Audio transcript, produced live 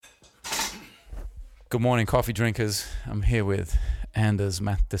Good morning, coffee drinkers. I'm here with Anders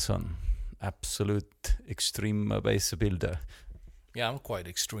Mattisson, absolut extrema basebilder. Yeah, I'm quite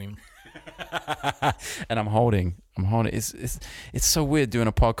extreme. And I'm holding. It's so weird doing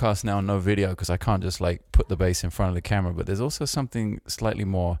a podcast now and no video because I can't just like put the bass in front of the camera. But there's also something slightly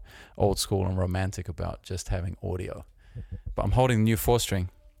more old school and romantic about just having audio. But I'm holding the new 4-string.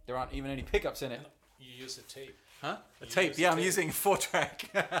 There aren't even any pickups in it. You use a tape. Huh? A tape? Yeah, I'm using 4-track.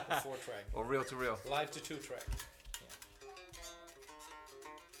 A 4-track. Or reel to reel. Live to 2-track.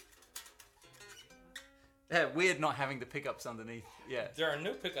 Yeah, weird not having the pickups underneath. Yeah. There are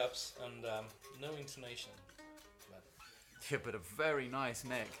no pickups and no intonation. But Yeah, but a very nice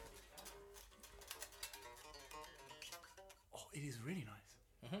neck. Oh, it is really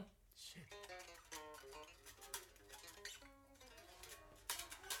nice. Mhm. Shit.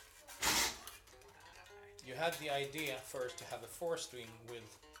 you had the idea first to have a 4-string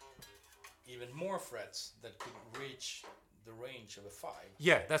with even more frets that could reach the range of a 5.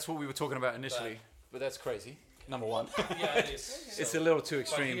 Yeah, that's what we were talking about initially. But that's crazy. Number one. Yeah, it is. It's So- a little too But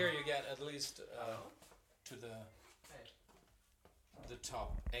extreme. here you get at least to the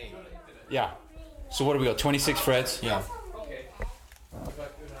top A. Yeah. So what do we got? 26 frets. Yeah.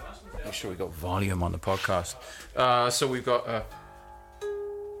 Make sure we got volume on the podcast. So we've got.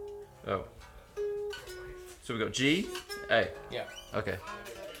 Oh. So we got G, A. Yeah. Okay.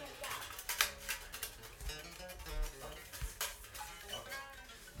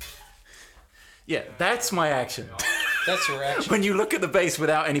 Yeah, that's my action. That's your action. When you look at the bass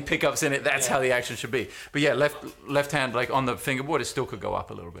without any pickups in it, that's Yeah. how the action should be. But yeah, left hand, like on the fingerboard, it still could go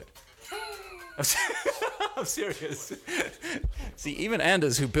up a little bit. I'm serious. See, even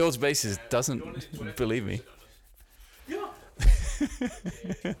Anders, who builds basses, doesn't believe me.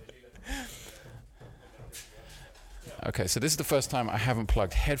 Okay, so this is the first time I haven't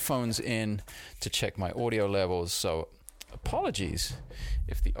plugged headphones in to check my audio levels, so apologies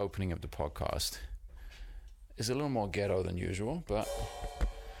if the opening of the podcast is a little more ghetto than usual, but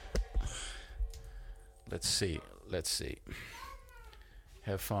let's see.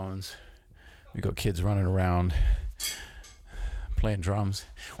 Headphones. We got kids running around playing drums.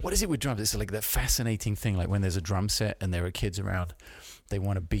 What is it with drums? It's like that fascinating thing, like when there's a drum set and there are kids around, they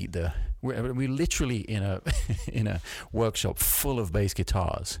want to beat the... We're literally in a in a workshop full of bass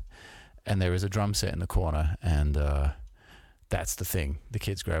guitars, and there is a drum set in the corner, and that's the thing the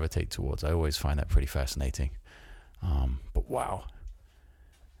kids gravitate towards. I always find that pretty fascinating. But wow,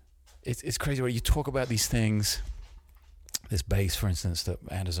 it's crazy where you talk about these things. This bass, for instance, that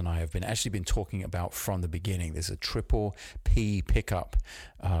Anders and I have actually been talking about from the beginning. There's a triple P pickup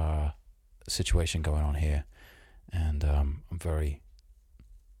situation going on here, and I'm very,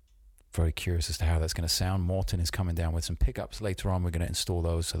 very curious as to how that's going to sound. Morten is coming down with some pickups later on. We're going to install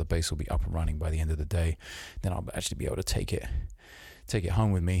those, so the bass will be up and running by the end of the day. Then I'll actually be able to take it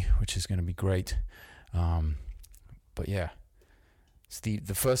home with me, which is going to be great. But yeah, it's the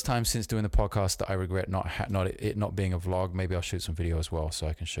first time since doing the podcast that I regret it not being a vlog. Maybe I'll shoot some video as well so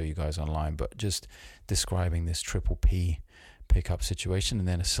I can show you guys online. But just describing this triple P pickup situation, and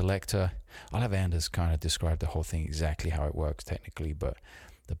then a selector. I'll have Anders kind of describe the whole thing exactly how it works technically, but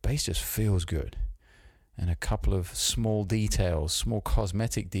the bass just feels good. And a couple of small details, small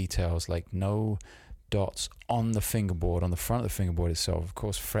cosmetic details, like no dots on the fingerboard, on the front of the fingerboard itself. Of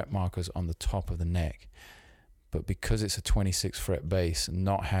course, fret markers on the top of the neck. But because it's a 26 fret bass,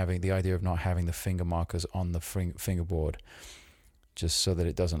 not having the finger markers on the fingerboard, just so that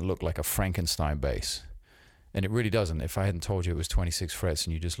it doesn't look like a Frankenstein bass. And it really doesn't. If I hadn't told you it was 26 frets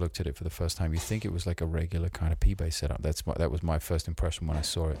and you just looked at it for the first time, you'd think it was like a regular kind of P bass setup. That was my first impression when I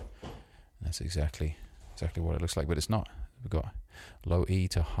saw it. And that's exactly what it looks like, but it's not. We've got low E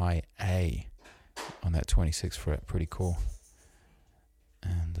to high A on that 26 fret. Pretty cool.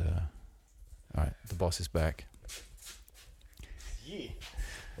 And all right, the boss is back. Yeah.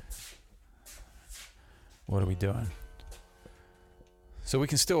 What are we doing? So we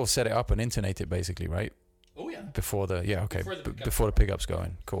can still set it up and intonate it basically, right? Oh yeah. Before the pickups. before the pickup's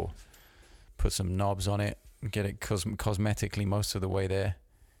going. Cool. Put some knobs on it, get it cosmetically most of the way there.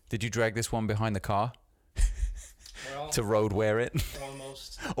 Did you drag this one behind the car Well, to road wear it?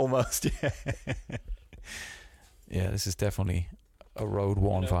 almost. Almost, yeah. Yeah, this is definitely a road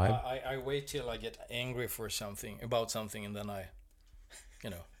worn vibe. I wait till I get angry about something, and then I,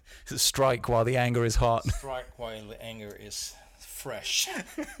 Strike while the anger is hot. strike while the anger is fresh.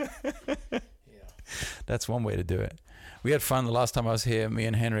 Yeah. That's one way to do it. We had fun the last time I was here. Me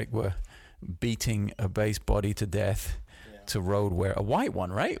and Henrik were beating a bass body to death to road wear. A white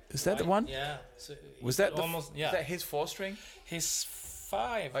one, right? Is that the one? Yeah. So Was that almost? is that his 4-string? His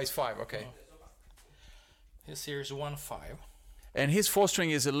 5. Oh, he's 5. Okay. His Series 1.5. And his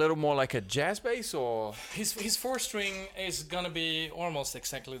 4-string is a little more like a jazz bass, or His 4-string is gonna be almost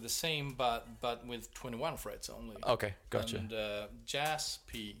exactly the same, but with 21 frets only. okay, gotcha. And jazz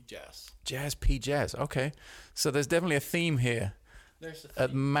P jazz. Jazz P jazz. Okay, so there's definitely a theme here There's a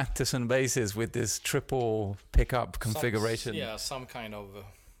at theme. Matheson basses with this triple pickup configuration. Some kind of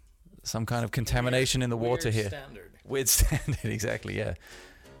Some kind of contamination in the water weird here. Standard. Weird standard, exactly. Yeah,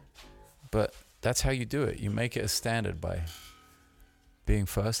 but that's how you do it. You make it a standard by being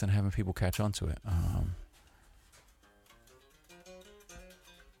first and having people catch on to it.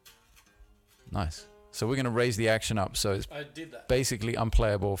 Nice. So we're going to raise the action up so it's I did that. basically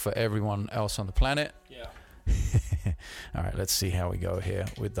unplayable for everyone else on the planet. Yeah. All right, let's see how we go here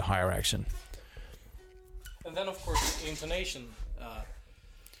with the higher action. And then of course intonation.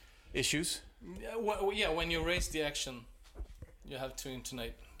 Issues? Yeah, when you raise the action, you have to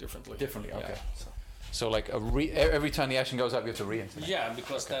intonate differently. Differently, okay. Yeah, So like every time the action goes up, you have to re-intonate. yeah,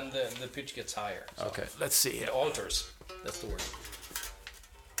 because then the pitch gets higher. So Okay, let's see here. it alters. That's the word.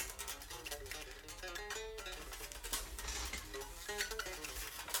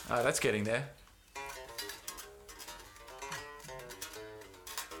 That's getting there.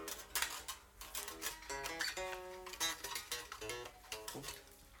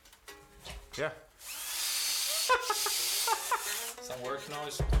 Yeah. Some work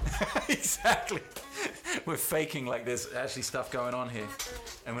noise. Exactly. We're faking like there's actually stuff going on here,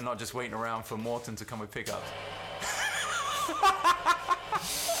 and we're not just waiting around for Morten to come with pickups.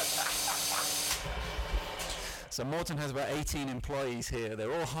 So Morten has about 18 employees here.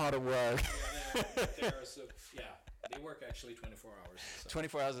 They're all hard at work. They work actually 24 hours. So.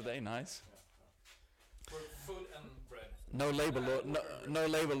 24 hours a day, nice. For food and bread. No no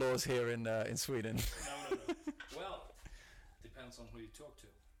labor laws here in Sweden. No. Well, depends on who you talk to.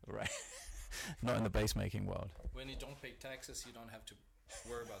 Right. Not in the bass making world. When you don't pay taxes, you don't have to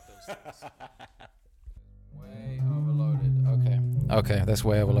worry about those things. Way overloaded. Okay, that's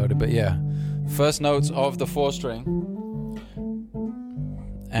way overloaded. But yeah, first notes of the 4-string.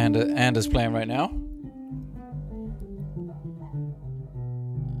 And Anders playing right now.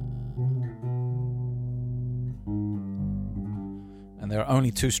 And there are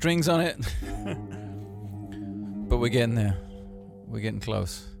only 2 strings on it. But we're getting there. We're getting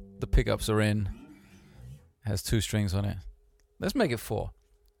close. The pickups are in. Has 2 strings on it. Let's make it 4.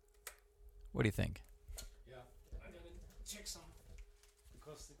 What do you think? Yeah, I'm gonna check some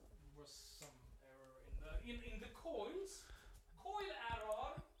because there was some error in the coils. Coil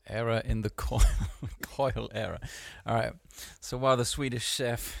error. Error in the coil error. All right. So while the Swedish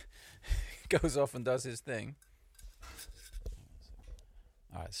chef goes off and does his thing.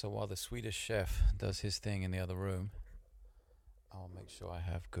 All right. So while the Swedish chef does his thing in the other room, I'll make sure I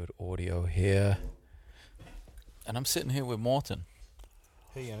have good audio here. And I'm sitting here with Morten.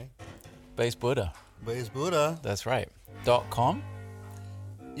 Hey, Yanni. Bass Buddha. Bass Buddha. That's right. .com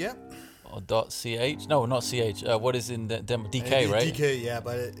Yep. or .ch? No, not .ch. What is in the DK, right? DK, yeah,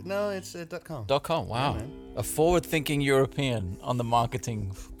 but no, it's .com. .com. Wow. Yeah, A forward-thinking European on the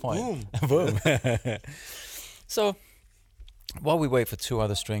marketing point. Boom. So, while we wait for 2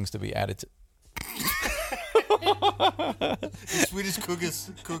 other strings to be added to... The Swedish cook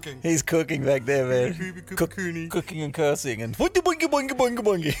is cooking. He's cooking back there, man. Cooking and cursing and...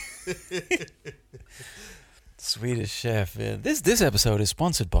 Swedish Chef. Yeah. This episode is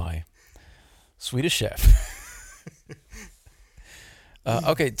sponsored by Swedish Chef.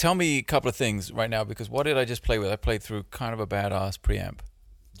 Okay, tell me a couple of things right now, because what did I just play with? I played through kind of a badass preamp.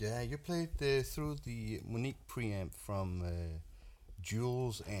 Yeah, you played through the Monique preamp from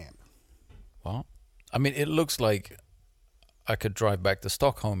Jules Amp. Well, I mean, it looks like I could drive back to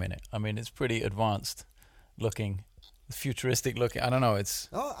Stockholm in it. I mean, it's pretty advanced looking, futuristic looking. I don't know. It's...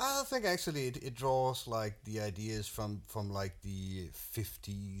 Oh, I think actually it draws like the ideas from like the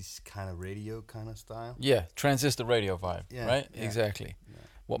 50s kind of radio kind of style. Yeah, transistor radio vibe, Yeah, right? yeah. Exactly. Yeah.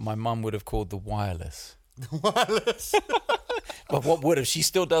 What my mum would have called the wireless. The wireless. But what would have? She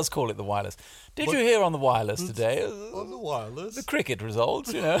still does call it the wireless. Did you hear on the wireless today? On the wireless. The cricket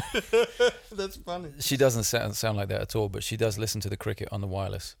results, you know. That's funny. She doesn't sound like that at all, but she does listen to the cricket on the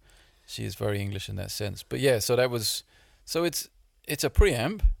wireless. She is very English in that sense. But yeah, so that was... So it's a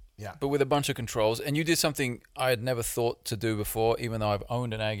preamp, Yeah. but with a bunch of controls. And you did something I had never thought to do before, even though I've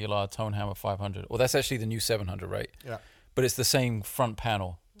owned an Aguilar Tonehammer 500. Well, that's actually the new 700, right? Yeah. But it's the same front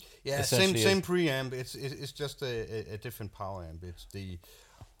panel. Yeah, Essentially same preamp. It's just a different power amp. It's the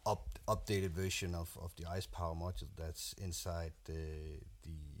updated version of the Ice Power module that's inside the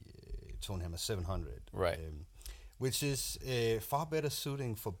Tonehammer 700. Right. Which is far better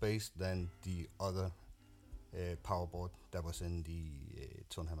suiting for bass than the other power board that was in the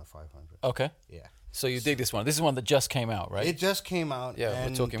Tonehammer 500. Okay. Yeah. So you dig this one. This is one that just came out, right? It just came out. Yeah, we're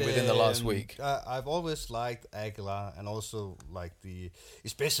and, talking within the last week. I've always liked Aguilar, and also like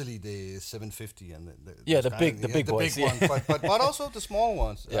especially the 750 and the big boys, ones, but also the small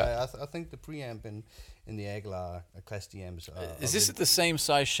ones. Yeah. I think the preamp in the Aguilar Class D amps. Is this the same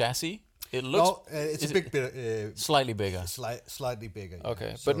size chassis? It looks. No, it's a bit slightly bigger. Slightly bigger. Yeah.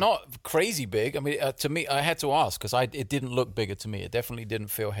 Okay, So- but not crazy big. I mean, to me, I had to ask because it didn't look bigger to me. It definitely didn't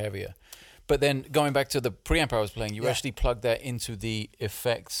feel heavier. But then going back to the preamp I was playing, you actually plugged that into the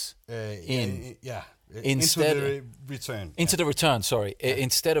effects into the return. Into the return, sorry.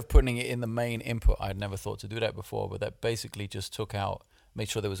 Instead of putting it in the main input, I'd never thought to do that before, but that basically just made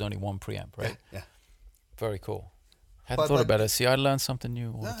sure there was only one preamp, right? Yeah. Very cool. Hadn't thought about it. See, I learn something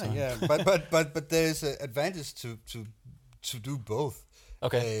new all the time. Yeah, but there's an advantage to do both.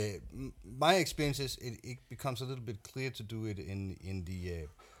 Okay. My experience is it becomes a little bit clear to do it in the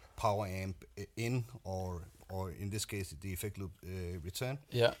power amp in or in this case the effect loop return.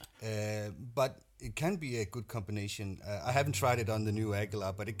 Yeah. But it can be a good combination. I haven't tried it on the new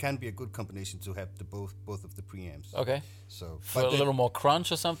Aguilar, but it can be a good combination to have both of the preamps. Okay. So For a little more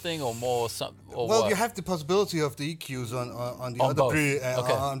crunch or something, or more or well, what? you have the possibility of the EQs on the On other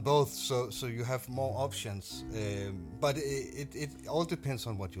both. on both, so you have more options. But it all depends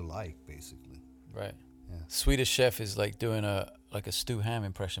on what you like, basically. Right. Yeah. Swedish Chef is like doing a Stu Ham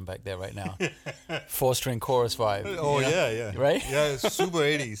impression back there right now. 4-string chorus vibe. Oh you know? yeah. Right? Yeah, it's super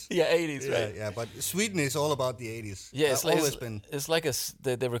 80s. Yeah, 80s, Yeah, right? yeah, but Sweden is all about the 80s. Yeah, it's like always been. It's like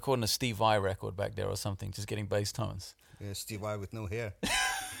they're recording a Steve Vai record back there or something, just getting bass tones. Steve Vai with no hair.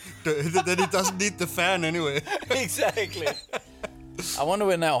 Then he doesn't need the fan anyway. Exactly. I wonder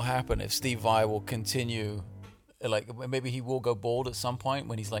when that'll happen. If Steve Vai will continue, like maybe he will go bald at some point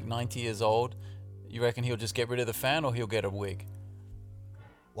when he's like 90 years old. You reckon he'll just get rid of the fan, or he'll get a wig?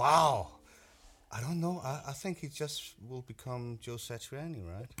 Wow. I don't know. I think he just will become Joe Satriani,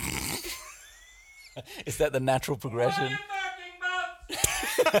 right? Is that the natural progression?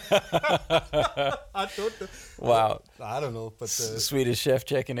 I don't know. Wow. I don't know, but Swedish Chef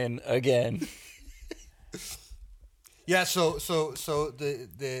checking in again. yeah. So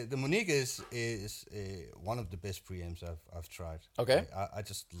the Monique is one of the best preamps I've tried. Okay. I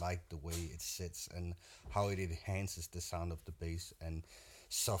just like the way it sits and how it enhances the sound of the bass and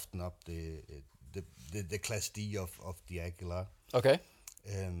soften up the Class D of the Aguilar. Okay.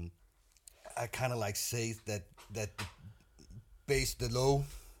 I kind of like say that the bass, the low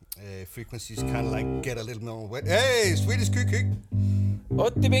frequencies kind of like get a little more wet. Hey, Swedish kick.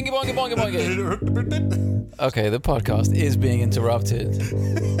 Otti bingy bongy bongy bongy. Okay, the podcast is being interrupted.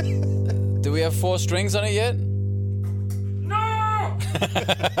 Do we have 4 strings on it yet? No!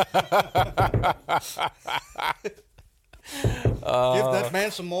 Give that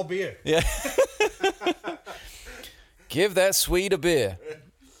man some more beer. Yeah. Give that Swede a beer,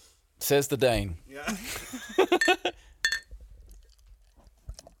 says the Dane. Yeah.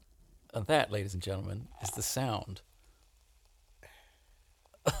 And that, ladies and gentlemen, is the sound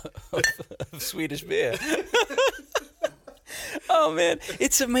of Swedish beer. Oh man,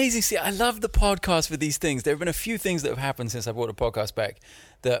 it's amazing. See, I love the podcast for these things. There have been a few things that have happened since I brought the podcast back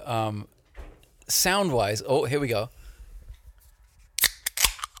that sound-wise, oh, here we go.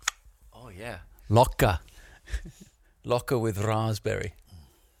 Oh yeah. Locka. Locka with raspberry.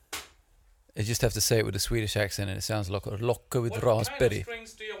 I just have to say it with a Swedish accent and it sounds like Locka with What raspberry. kind of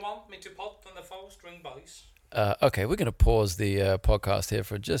strings do you want me to put on the 4-string bass? Okay, we're going to pause the podcast here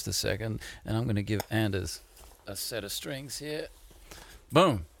for just a second, and I'm going to give Anders a set of strings here.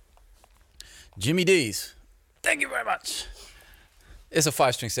 Boom. Jimmy D's. Thank you very much. It's a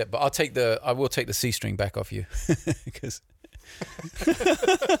 5-string set, but I will take the C string back off you, because You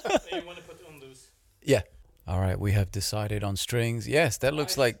want to put on those? yeah. All right, we have decided on strings. Yes, that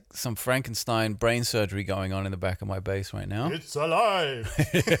looks like some Frankenstein brain surgery going on in the back of my bass right now. It's alive.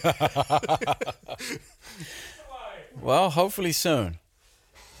 Well, hopefully soon.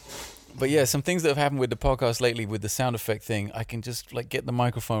 But yeah, some things that have happened with the podcast lately with the sound effect thing, I can just like get the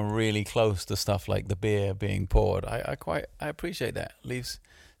microphone really close to stuff like the beer being poured. I appreciate that. Leaves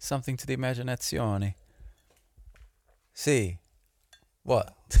something to the immaginazione. See?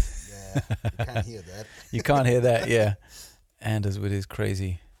 What? Yeah, you can't hear that. You can't hear that, yeah. Anders with his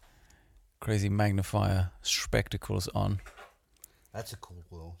crazy magnifier spectacles on. That's a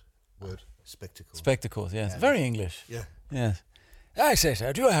cool word. Spectacle. Spectacles, yes. Yeah. Very English. Yeah. Yes. I say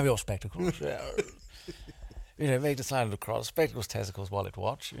so. Do you have your spectacles? You know, make the sign of the cross. Spectacles, testicles, wallet,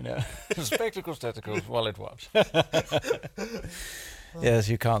 watch. You know, spectacles, testicles, wallet, watch. Yes,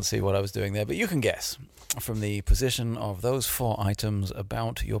 you can't see what I was doing there, but you can guess from the position of those 4 items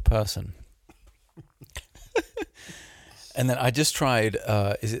about your person. And then I just tried,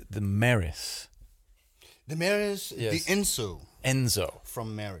 is it the Meris? The Meris, Yes. the Enzo.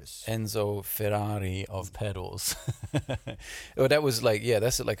 from Meris. Enzo Ferrari of pedals. Well, that was like, yeah,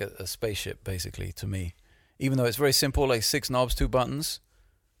 that's like a spaceship basically to me. Even though it's very simple, like 6 knobs, 2 buttons,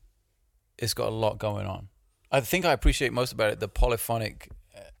 it's got a lot going on. I think I appreciate most about it the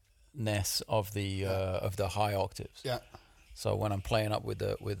polyphonicness of the high octaves. Yeah. So when I'm playing up with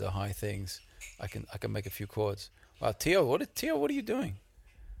the high things, I can make a few chords. Wow, Theo, what are you doing?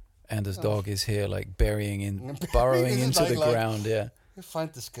 Anders' dog is here, like burrowing into the ground. Yeah. You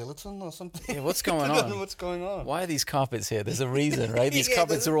find the skeleton or something? Yeah, what's going I don't know on? what's going on. Why are these carpets here? There's a reason, right? These Yeah,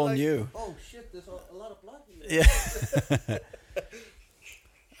 carpets are all like, new. Oh shit! There's a lot of blood here. Yeah.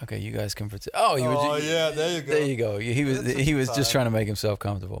 Okay, you guys can pretend. Oh, yeah, there you go. There you go. He was just trying to make himself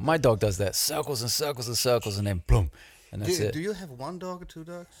comfortable. My dog does that, circles and circles and circles, and then boom, and that's it. Do you have 1 dog or 2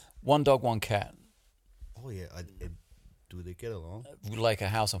 dogs? 1 dog, 1 cat, Oh yeah. Do they get along? like a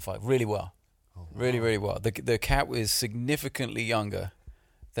house on fire, really well, really well. The cat was significantly younger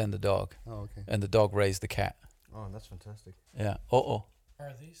than the dog, Oh okay. and the dog raised the cat. Oh, that's fantastic. Yeah. Are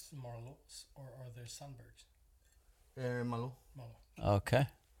these Marlots or are they Sunbirds? Malo. Marlot. Okay.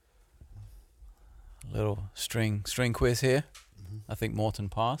 Little string quiz here. I think Morten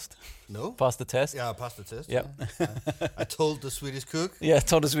passed No. the test. Yeah, I passed the test. Yep. Yeah. I told the Swedish cook. Yeah,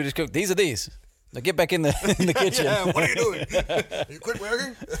 told the Swedish cook, these are these. Now get back in the kitchen. Yeah, what are you doing? You quit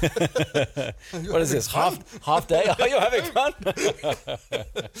working? What is this? Half day? Are you having fun?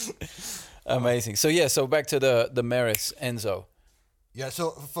 Amazing. So back to the Meris Enzo. Yeah,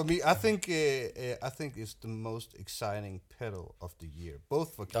 so for me, I think it's the most exciting pedal of the year,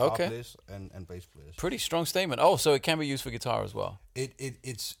 both for guitar players and bass players. Pretty strong statement. Oh, so it can be used for guitar as well.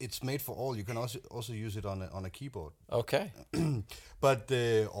 It's made for all. You can also use it on a keyboard. Okay. But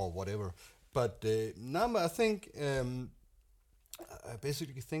or whatever. But no, I think I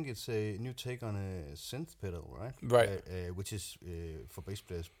basically think it's a new take on a synth pedal, right? Right. Which is for bass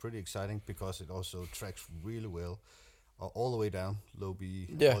players pretty exciting because it also tracks really well, all the way down, low B,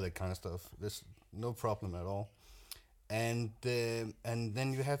 Yeah. all that kind of stuff. There's no problem at all. And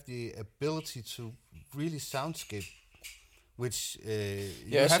then you have the ability to really soundscape, which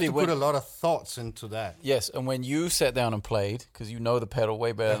you have actually to put a lot of thoughts into that. Yes, and when you sat down and played, because you know the pedal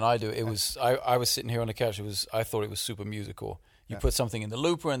way better than I do, it was I was sitting here on the couch. I thought it was super musical. You put something in the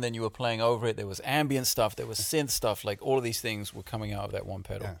looper, and then you were playing over it. There was ambient stuff, there was synth stuff. Like all of these things were coming out of that one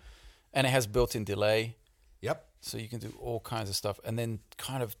pedal, and it has built-in delay. Yep. So you can do all kinds of stuff, and then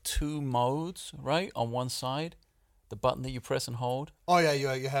kind of 2 modes, right, on one side. The button that you press and hold. Oh yeah,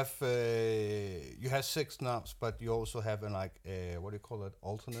 you have 6 knobs, but you also have what do you call it?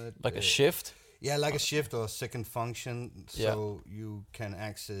 Alternate. Like a shift. Yeah, like a shift or a second function, so you can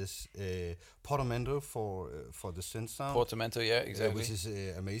access portamento for the synth sound. Portamento, yeah, exactly. Which is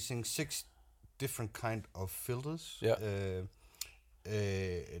amazing. 6 different kind of filters. Yeah.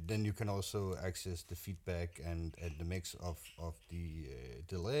 Then you can also access the feedback and the mix of the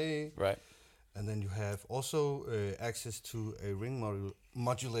delay. Right. And then you have also access to a ring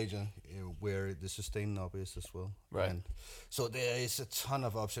modulator where the sustain knob is as well. Right. And so there is a ton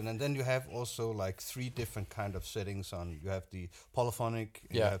of options. And then you have also like 3 different kind of settings on. You have the polyphonic,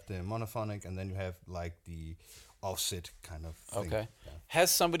 you have the monophonic, and then you have like the offset kind of thing. Okay. Yeah. Has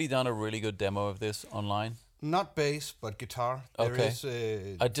somebody done a really good demo of this online? Not bass, but guitar. There Okay. is,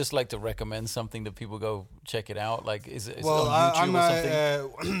 I'd just like to recommend something that people go check it out. Like, is it well, on YouTube I'm or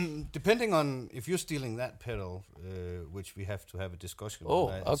something? depending on if you're stealing that pedal, which we have to have a discussion. Oh,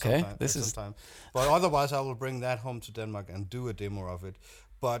 on okay. sometime, This is- sometime. But otherwise, I will bring that home to Denmark and do a demo of it.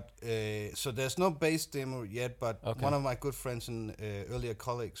 But so there's no bass demo yet. But one of my good friends and earlier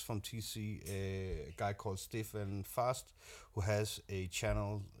colleagues from TC, a guy called Stefan Fast, who has a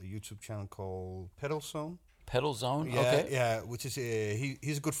YouTube channel called Pedal Zone. Pedal Zone? Yeah, Okay. yeah, which is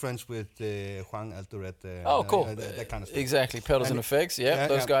he's good friends with Juan Alderete. Oh, cool. That kind of stuff. Exactly. Pedals and effects. Yeah,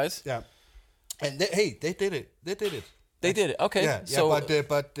 those guys. Yeah, and they did it. They did it. They did it. Okay. Yeah, So,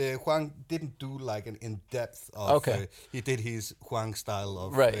 but Juan didn't do like an in depth of. Okay. He did his Juan style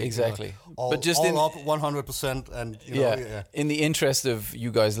of. Right, exactly. All, But just all in- up 100%, and in the interest of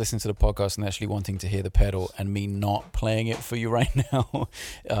you guys listening to the podcast and actually wanting to hear the pedal and me not playing it for you right now,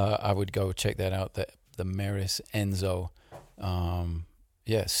 I would go check that out. The Meris Enzo.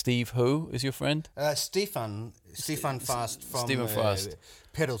 Steve, who is your friend? Stefan Fast from Stefan Fast.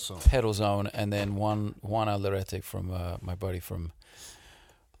 Pedal Zone. Pedal Zone, and then Juan Alderete from my buddy from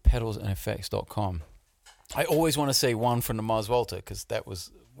pedalsandeffects.com. I always want to say Juan from the Mars Volta because that was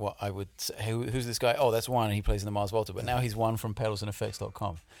what I would say. Hey, who's this guy? Oh, that's Juan, and he plays in the Mars Volta. But now he's Juan from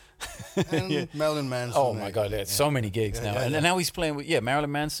pedalsandeffects.com. And Marilyn Manson. Oh my God, there's so many gigs now. And now he's playing with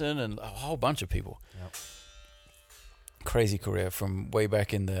Marilyn Manson and a whole bunch of people. Yep. Crazy career from way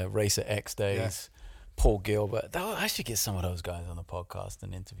back in the Racer X days. Yeah. Paul Gilbert. I should get some of those guys on the podcast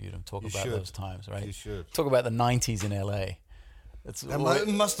and interview them. Talk about should. those times, right? You should. Talk about the 90s in LA. That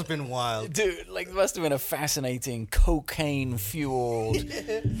must have been wild. Dude, like, it must have been a fascinating cocaine-fueled,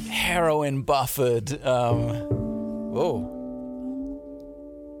 heroin-buffered... whoa.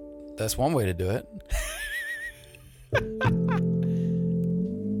 That's one way to do it.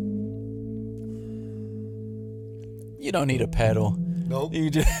 You don't need a pedal. Nope.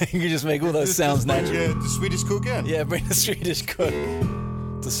 You can just make all those sounds naturally. The Swedish cook in. Yeah, bring the Swedish cook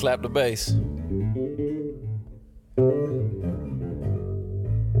to slap the bass.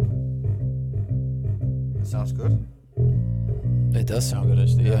 Sounds good. It does sound good,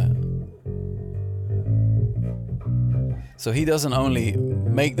 actually, yeah. So he doesn't only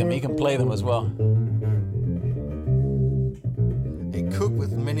make them, he can play them as well. A cook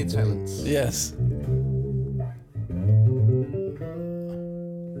with many talents. Yes.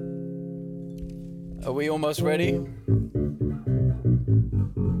 Are we almost ready?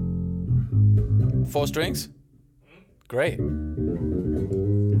 4 strings? Great.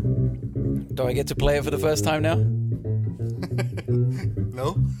 Do I get to play it for the first time now?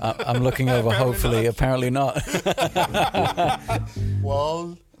 No? I'm looking over, hopefully. Apparently not.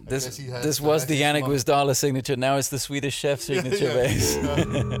 Well, this was the Yannick Wisdala signature. Now it's the Swedish Chef signature bass.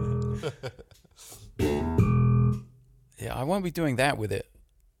 Yeah, I won't be doing that with it.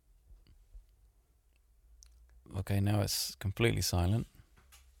 Okay, now it's completely silent.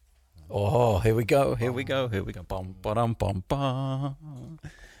 Oh, here we go. Bum, ba-dum, bum, ba.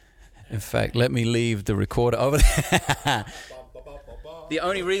 In fact, let me leave the recorder over there. The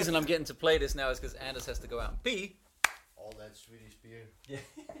only reason I'm getting to play this now is because Anders has to go out and pee. All that Swedish beer. Yeah.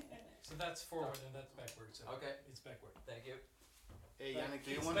 So that's forward and that's backwards. So Okay. It's backward. Thank you. Hey, Yannick,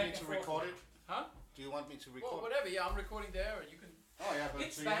 do you It's want back me and to forth. record it? Huh? Do you want me to Well, record? whatever. Yeah, I'm recording there, and you can. Oh, yeah, but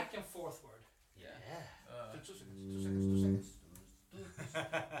It's so back and forthward. Yeah. Yeah. 2 seconds. 2 seconds. 2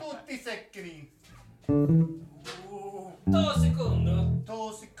 secondi. 2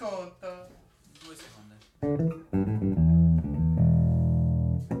 secondi. 2 secondi.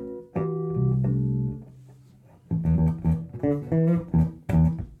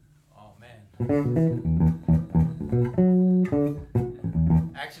 Oh man.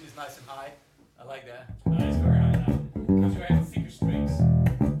 Action is nice and high. I like that. It's very high now. Because you have thicker strings.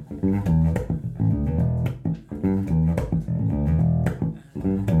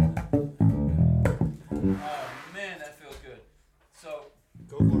 Oh man, that feels good. So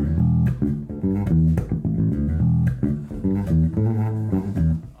Go for it.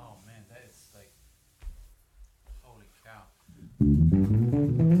 oh man, that is like holy cow.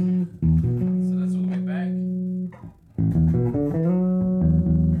 So that's all the way back. All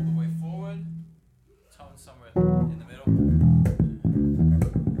the way forward. Tone somewhere in the middle.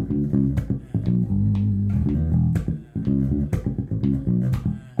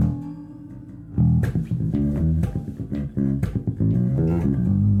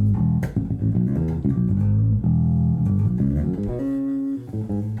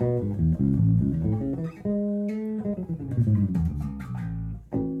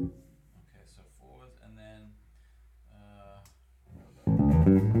 Okay, so forward and then I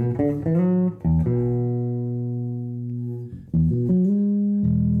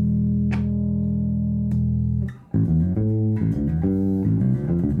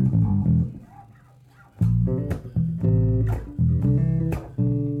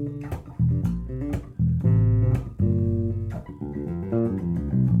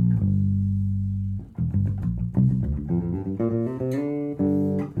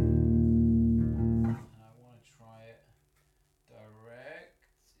want to try it direct.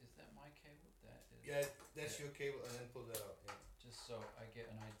 Is that my cable? That is. Yeah, that's your cable, and then pull that out. Yeah. Just so I get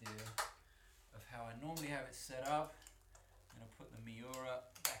an idea of how I normally have it set up. I'm going to put the Miura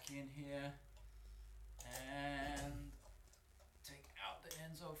back in here and take out the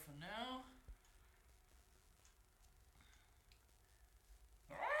Enzo for now.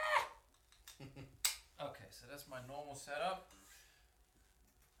 Okay, so that's my normal setup.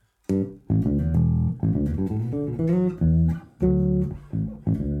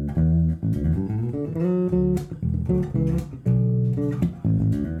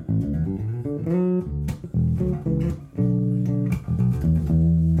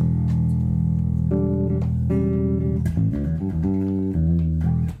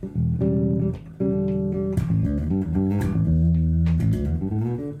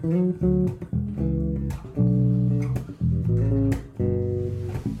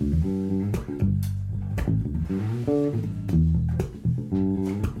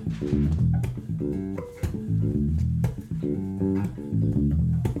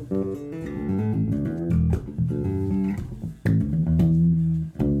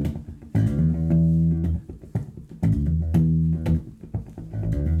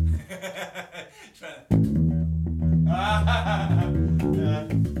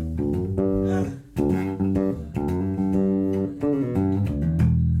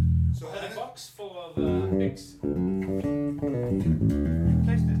 So had a box full of picks. You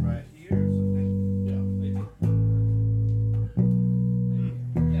placed it right here or something. Yeah, they did.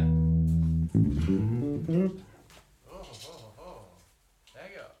 Yeah. There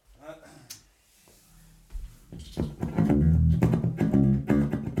you go.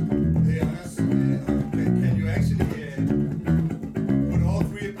 Hey, Anders, can you actually put all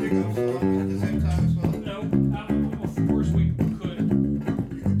three pickups on at the same time as well? No, of course we could,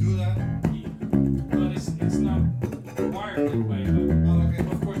 You could do that? but it's not wired that way. But Oh, okay.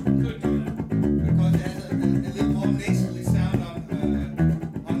 of course we could do that. Because it has a little more nasally sound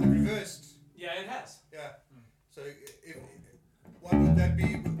on the reversed. Yeah, it has. Yeah. So if what would that be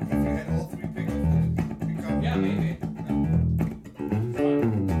if you had all three pickups? Would it become? Yeah, maybe.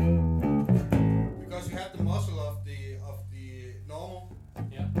 Because you have the muscle of the normal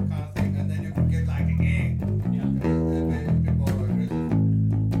Yeah, kind of thing, and then you could get like a yeah. bit more aggressive.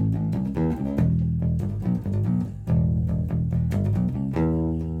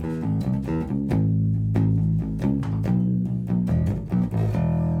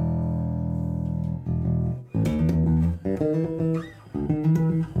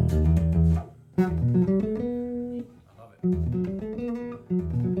 I love it.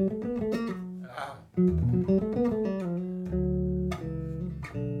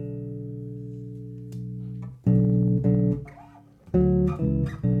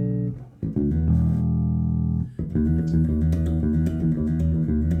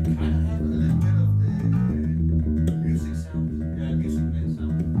 Kind of have a little bit of the music sound. Yeah, music man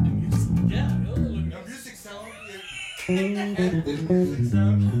sound. Yeah, The music sound. The music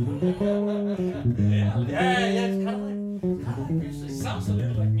sound. yeah. It's kind of like It music. sounds a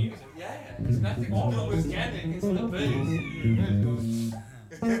little like music. Yeah, it's nothing to do with scanning. It's the bass.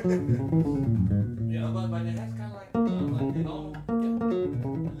 Yeah, But it has kind of like the normal. Yeah.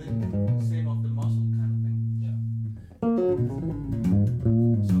 Same of the muscle kind of thing. yeah.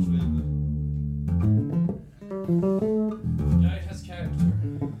 Sounds really good. Yeah, it has character.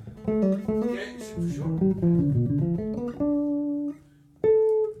 Yeah, for sure.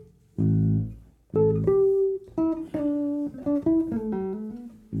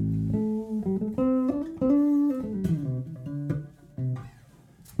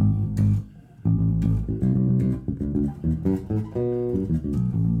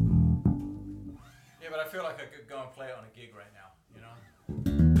 Yeah, but I feel like I could go and play it on a gig right now, you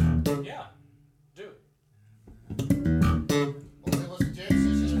know? Yeah, do. Well, there was a jam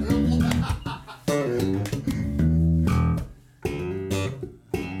session available.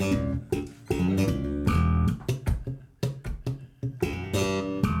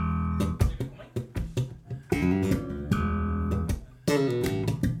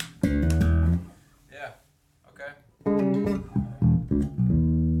 Yeah. Okay.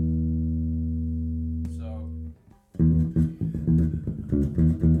 So.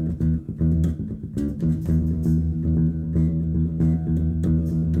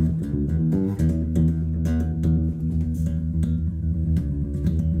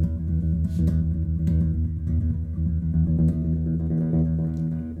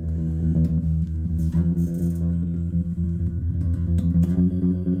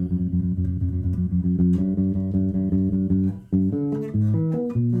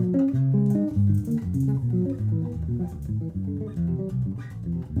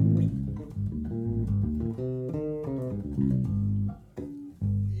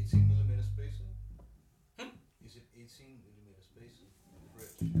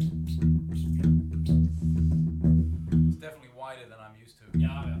 It's definitely wider than I'm used to.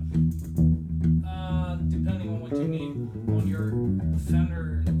 Yeah, yeah. Depending on what you mean on your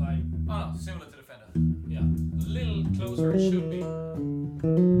Fender, like, Oh no, similar to the Fender. yeah, a little closer it should be. I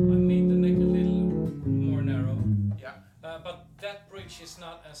made the neck a little more narrow, Yeah. but that bridge is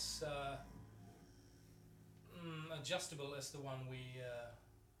not as adjustable as the one we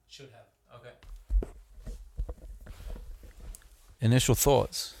should have. Okay. Initial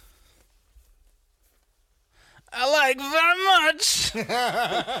thoughts. I like very much.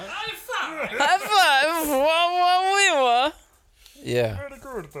 High five! High five. What we were. Yeah. Pretty great.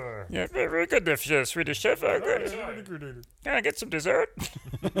 Yeah, very good, there, Swedish chef. Can I get some dessert?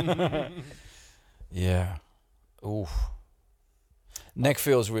 Yeah. Oof. Neck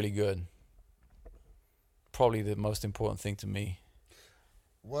feels really good. Probably the most important thing to me.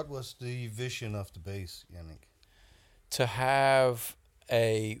 What was the vision of the bass, Yannick? To have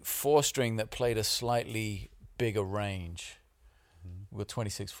a 4-string that played a slightly bigger range with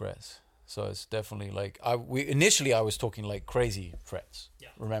 26 frets. So it's definitely like initially I was talking like crazy frets. Yeah.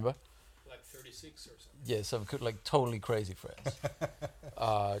 Remember? Like 36 or something. Yeah, so like totally crazy frets.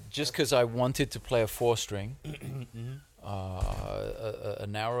 Just because I wanted to play a 4-string, a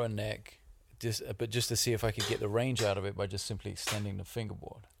narrower neck, but just to see if I could get the range out of it by just simply extending the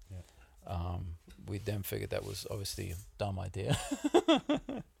fingerboard. Yeah. We then figured that was obviously a dumb idea.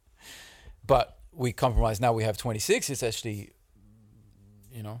 But we compromised. Now we have 26. It's actually,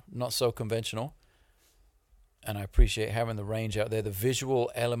 not so conventional. And I appreciate having the range out there, the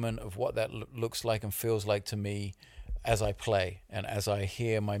visual element of what that looks like and feels like to me as I play and as I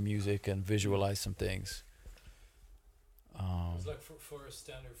hear my music and visualize some things. It's like for a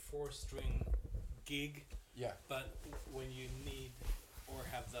standard 4-string gig. Yeah. But when you need or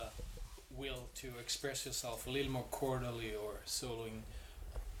have the will to express yourself a little more chordally or soloing,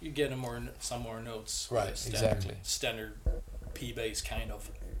 you get some more notes. Right, exactly. Standard P bass kind of.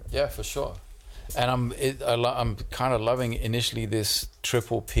 Yeah, for sure. And I'm kind of loving initially this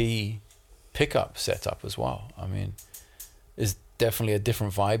triple P pickup setup as well. I mean, it's definitely a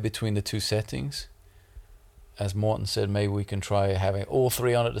different vibe between the two settings. As Morten said, maybe we can try having all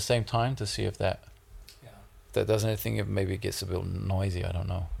 3 on at the same time to see if that does anything. If maybe it gets a bit noisy, I don't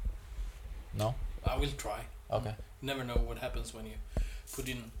know. No? I will try. Okay. You never know what happens when you put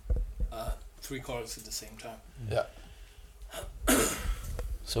in 3 chords at the same time. Yeah.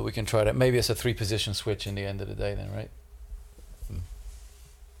 So we can try that. Maybe it's a 3-position switch in the end of the day then, right?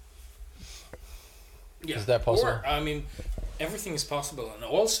 Yeah. Is that possible? Or, I mean, everything is possible. And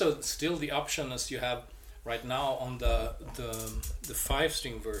also still the option as you have right now on the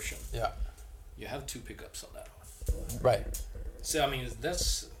 5-string version. Yeah. You have 2 pickups on that one. Right. So I mean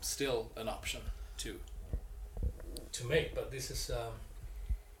that's still an option to make, but this is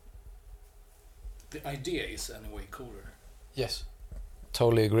the idea is anyway cooler. Yes.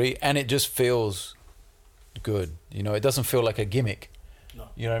 Totally agree. And it just feels good. It doesn't feel like a gimmick. No.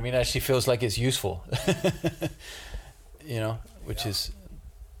 You know what I mean? It actually feels like it's useful. Which is,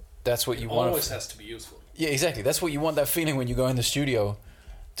 that's what you want. Always has to be useful. Yeah, exactly. That's what you want, that feeling when you go in the studio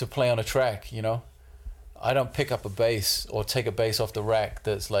to play on a track, I don't pick up a bass or take a bass off the rack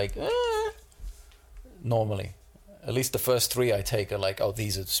that's like, normally. At least the first 3 I take are like, oh,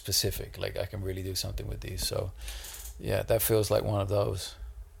 these are specific. Like, I can really do something with these. So, yeah, that feels like one of those.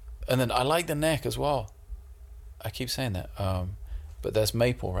 And then I like the neck as well. I keep saying that. But that's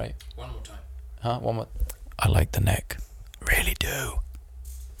maple, right? One more time. Huh? One more. I like the neck. Really do.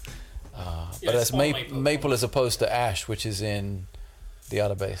 But that's maple as opposed to ash, which is in the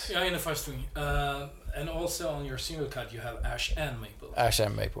other bass. Yeah, in the 5-string. And also on your single cut, you have ash and maple. Ash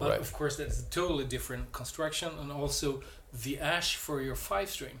and maple, but right. Of course, that's a totally different construction. And also, the ash for your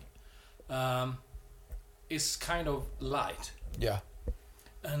 5-string is kind of light. Yeah.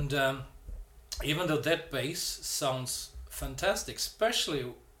 And even though that bass sounds fantastic, especially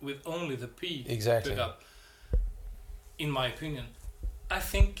with only the P pickup, in my opinion, I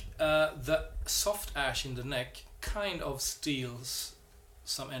think the soft ash in the neck kind of steals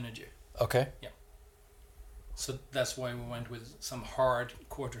some energy. Okay. Yeah. So that's why we went with some hard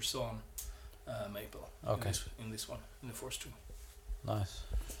quarter sawn maple. Okay. In this one, in the 4-string. Nice.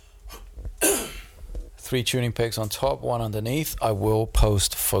 3 tuning pegs on top, 1 underneath. I will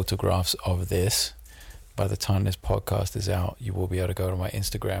post photographs of this. By the time this podcast is out, you will be able to go to my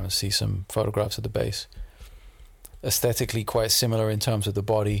Instagram and see some photographs of the bass. Aesthetically quite similar in terms of the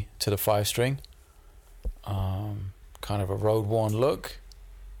body to the 5-string. Kind of a road-worn look.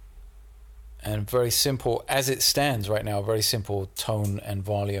 And very simple, as it stands right now, very simple tone and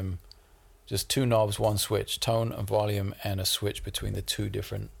volume. Just 2 knobs, 1 switch. Tone and volume and a switch between the 2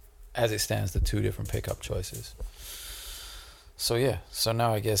 different, as it stands, the 2 different pickup choices. So yeah, so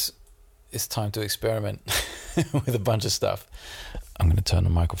now I guess it's time to experiment with a bunch of stuff. I'm going to turn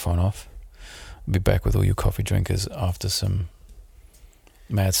the microphone off. I'll be back with all you coffee drinkers after some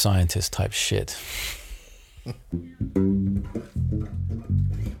mad scientist type shit.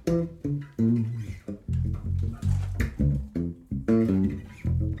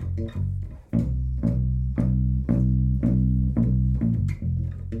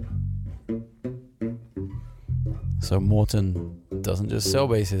 So Morten doesn't just sell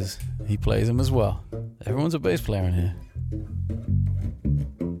basses, he plays them as well. Everyone's a bass player in here.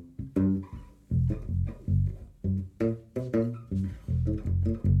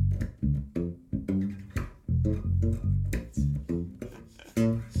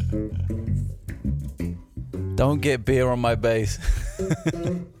 Don't get beer on my bass.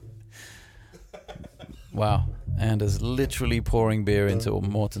 Wow. Anders literally pouring beer into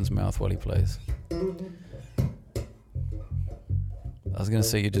Morten's mouth while he plays. I was going to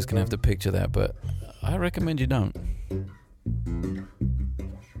say you're just going to have to picture that, but I recommend you don't.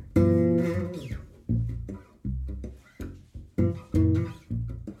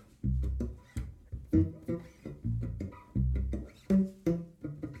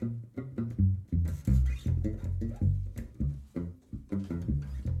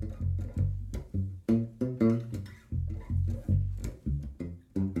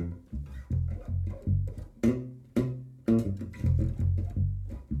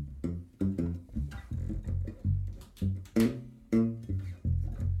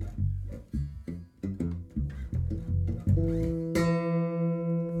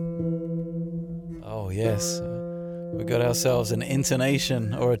 Yes, we got ourselves an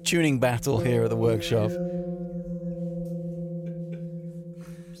intonation or a tuning battle here at the workshop.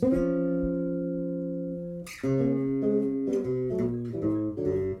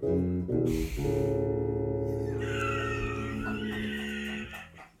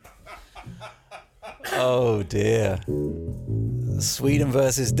 Oh dear. Sweden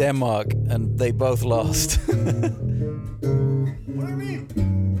versus Denmark, and they both lost. What do you mean?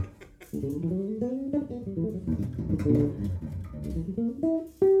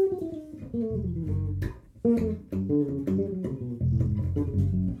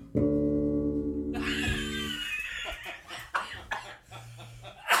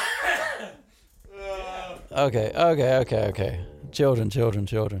 Okay. Children.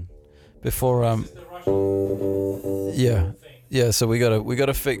 Before yeah. So we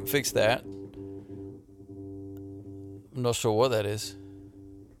gotta fix that. I'm not sure what that is.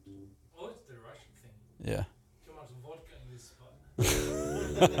 Oh, it's the Russian thing. Yeah. Too much vodka in this spot.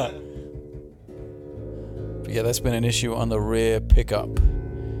 But yeah, that's been an issue on the rear pickup.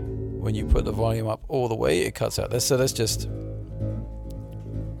 When you put the volume up all the way, it cuts out. That's just.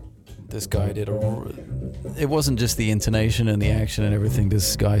 This guy did it wasn't just the intonation and the action and everything.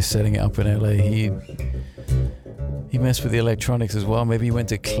 This guy setting it up in LA, he messed with the electronics as well. Maybe he went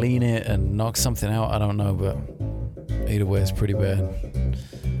to clean it and knock something out. I don't know, but either way, it's pretty bad.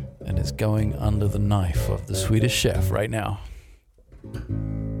 And it's going under the knife of the Swedish chef right now.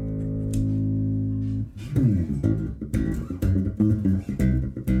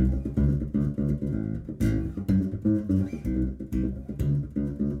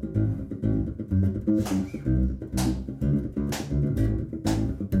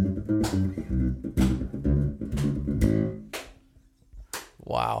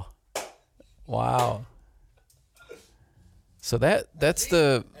 Wow. So that's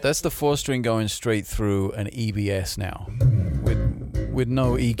the 4-string going straight through an EBS now, with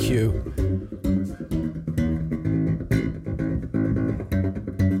no EQ.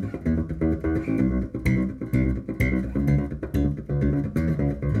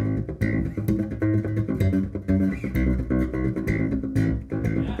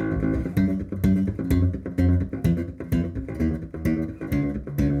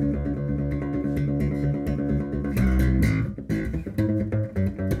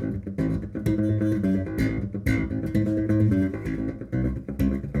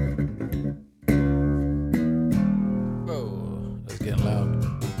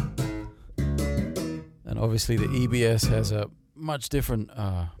 Obviously, the EBS has a much different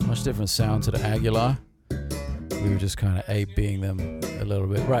sound to the Aguilar. We were just kind of A-Bing them a little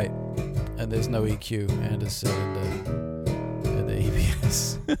bit, right? And there's no EQ, and it's in the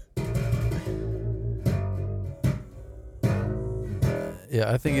EBS.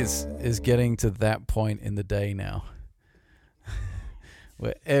 Yeah, I think it's getting to that point in the day now,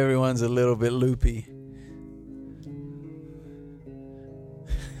 where everyone's a little bit loopy.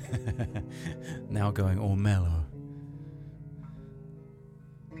 Now going all mellow.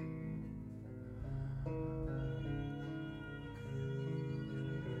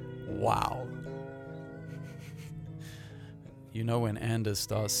 Wow. You know, when Anders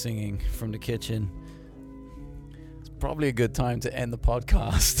starts singing from the kitchen, it's probably a good time to end the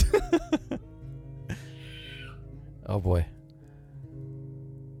podcast. Oh boy.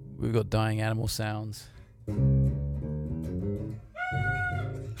 We've got dying animal sounds.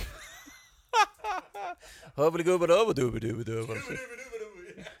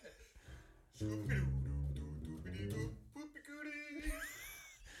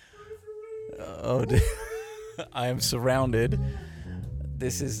 Oh, I am surrounded.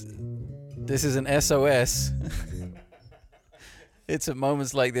 This is an SOS. It's at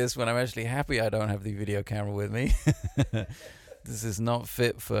moments like this when I'm actually happy I don't have the video camera with me. This is not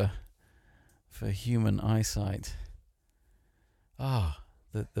fit for for human eyesight.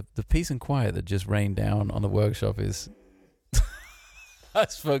 The peace and quiet that just rained down on the workshop is... I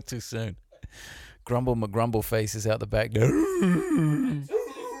spoke too soon. Grumble McGrumble face is out the back. I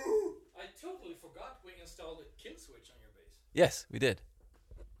totally forgot we installed a kill switch on your bass. Yes, we did.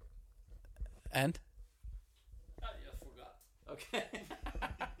 And? I forgot. Okay.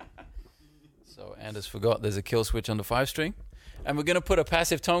 So Anders forgot there's a kill switch on the 5-string. And we're going to put a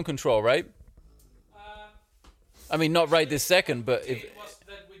passive tone control, right? I mean, not right this second, but... It was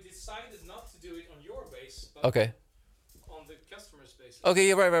that we decided not to do it on your bass, but okay. On the customer's bass. Okay,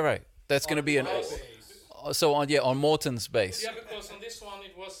 yeah, right. That's going to be an... So on Morten's bass. Yeah, because on this one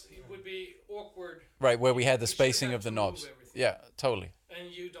it would be awkward. Right, where we had the spacing of the knobs. Yeah, totally. And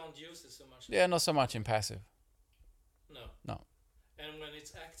you don't use it so much. Yeah, not so much in passive. No. And when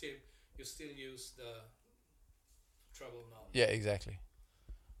it's active, you still use the treble knob. Yeah, exactly.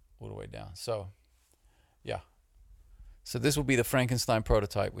 All the way down. So, yeah. So this will be the Frankenstein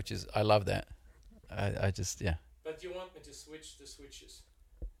prototype, which is, I love that. I just, yeah. But you want me to switch the switches?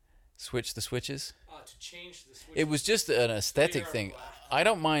 Switch the switches? To change the switches. It was just an aesthetic thing. I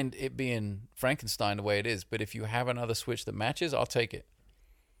don't mind it being Frankenstein the way it is, but if you have another switch that matches, I'll take it.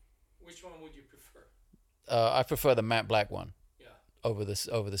 Which one would you prefer? I prefer the matte black one. Yeah. Over the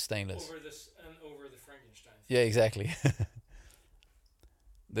stainless. Over the Frankenstein thing. Yeah, exactly.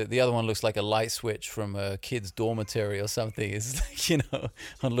 The other one looks like a light switch from a kid's dormitory or something. It's like, on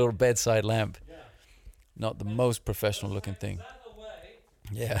a little bedside lamp. Yeah. Not the most professional looking thing.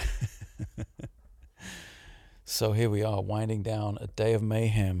 Yeah. So here we are, winding down a day of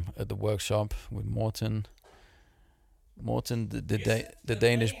mayhem at the workshop with Morten. Morten, the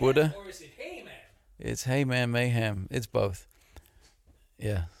Danish Buddha. Or is it Hey Man? It's Hey Man Mayhem. It's both.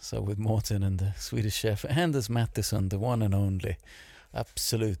 Yeah, so with Morten and the Swedish chef, Anders Mattisson, the one and only.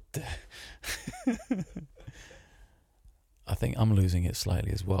 Absolute. I think I'm losing it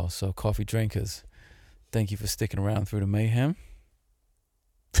slightly as well. So coffee drinkers, thank you for sticking around through the mayhem.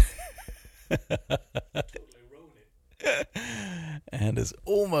 Totally ruined it. Anders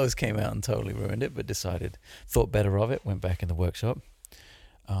almost came out and totally ruined it, but thought better of it, went back in the workshop.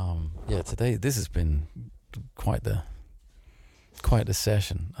 Today this has been quite the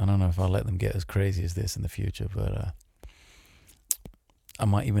session. I don't know if I'll let them get as crazy as this in the future, but I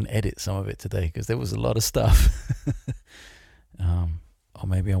might even edit some of it today because there was a lot of stuff. Or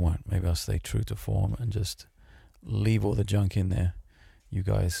maybe I won't. Maybe I'll stay true to form and just leave all the junk in there. You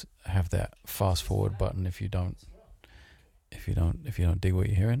guys have that fast forward button if you don't dig what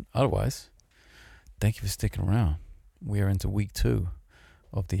you're hearing. Otherwise, thank you for sticking around. We are into week 2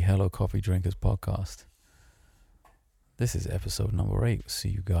 of the Hello Coffee Drinkers podcast. This is episode number 8. See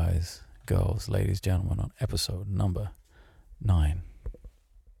you guys, girls, ladies, gentlemen on episode number